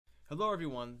Hello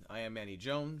everyone, I am Manny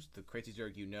Jones, the crazy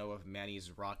jerk you know of Manny's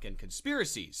Rockin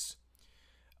Conspiracies.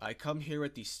 I come here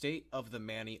with the State of the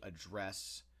Manny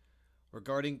address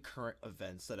regarding current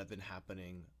events that have been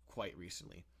happening quite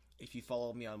recently. If you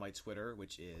follow me on my Twitter,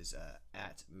 which is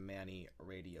at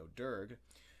MannyRadioDerg,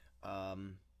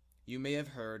 you may have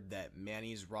heard that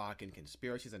Manny's Rockin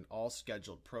Conspiracies and all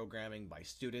scheduled programming by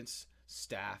students,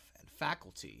 staff, and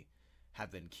faculty have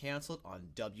been canceled on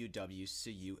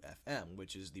WWCU-FM,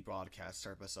 which is the broadcast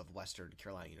service of Western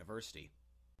Carolina University.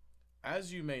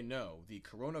 As you may know, the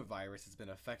coronavirus has been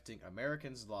affecting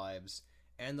Americans' lives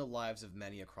and the lives of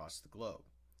many across the globe.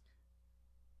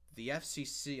 The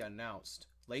FCC announced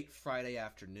late Friday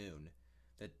afternoon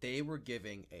that they were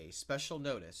giving a special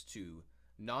notice to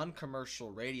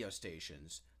non-commercial radio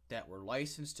stations that were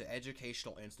licensed to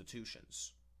educational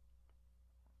institutions.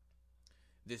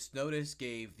 This notice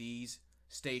gave these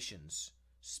stations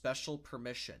special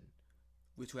permission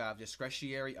to have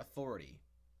discretionary authority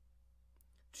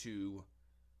to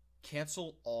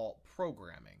cancel all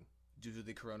programming due to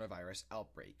the coronavirus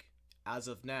outbreak. As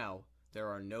of now, there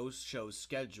are no shows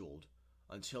scheduled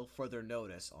until further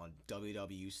notice on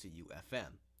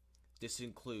WWCU-FM. This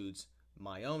includes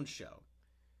my own show.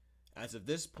 As of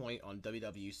this point on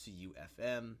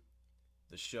WWCU-FM,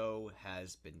 the show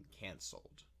has been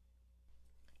canceled.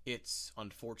 It's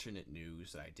unfortunate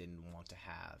news that I didn't want to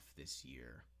have this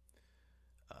year.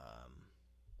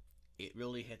 It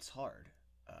really hits hard.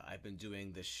 I've been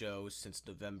doing this show since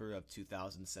November of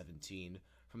 2017,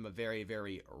 from a very,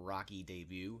 very rocky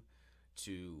debut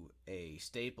to a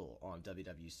staple on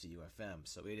WWCU-FM.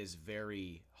 So it is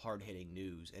very hard-hitting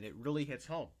news, and it really hits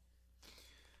home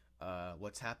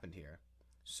what's happened here.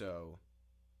 So,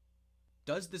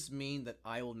 does this mean that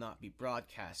I will not be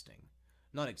broadcasting?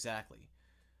 Not exactly.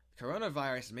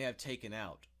 Coronavirus may have taken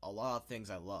out a lot of things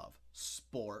I love,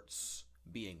 sports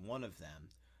being one of them,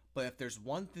 but if there's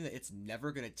one thing that it's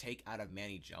never going to take out of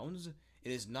Manny Jones,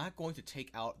 it is not going to take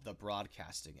out the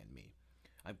broadcasting in me.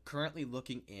 I'm currently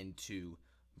looking into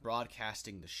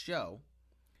broadcasting the show,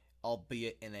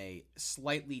 albeit in a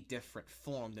slightly different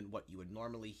form than what you would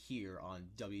normally hear on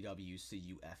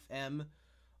WWCU-FM,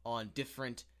 on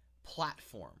different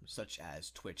platforms such as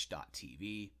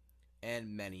Twitch.tv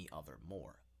and many other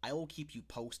more. I will keep you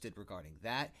posted regarding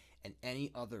that and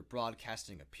any other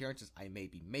broadcasting appearances I may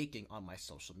be making on my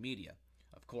social media.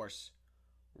 Of course,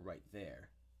 right there.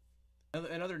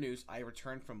 In other news, I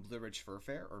returned from Blue Ridge Fur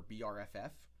Fair, or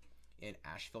BRFF, in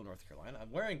Asheville, North Carolina.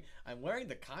 I'm wearing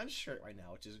the con shirt right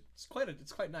now, which is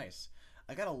it's quite nice.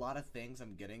 I got a lot of things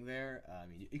I'm getting there. I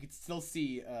mean, you can still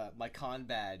see my con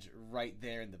badge right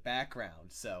there in the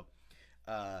background. So,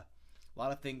 a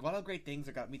lot of great things.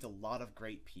 I got to meet a lot of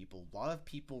great people. A lot of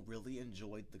people really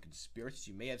enjoyed the conspiracies.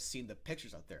 You may have seen the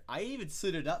pictures out there. I even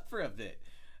suited up for a bit.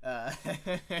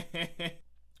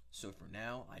 So for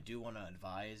now, I do want to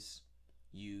advise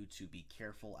you to be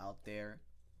careful out there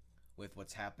with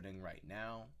what's happening right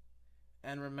now.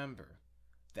 And remember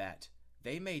that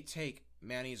they may take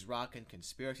Manny's Rockin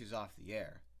Conspiracies off the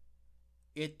air.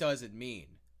 It doesn't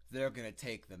mean they're going to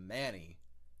take the Manny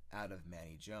out of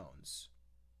Manny Jones.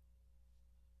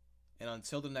 And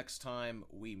until the next time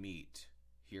we meet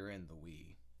here in the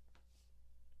We,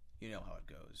 you know how it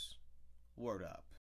goes. Word up.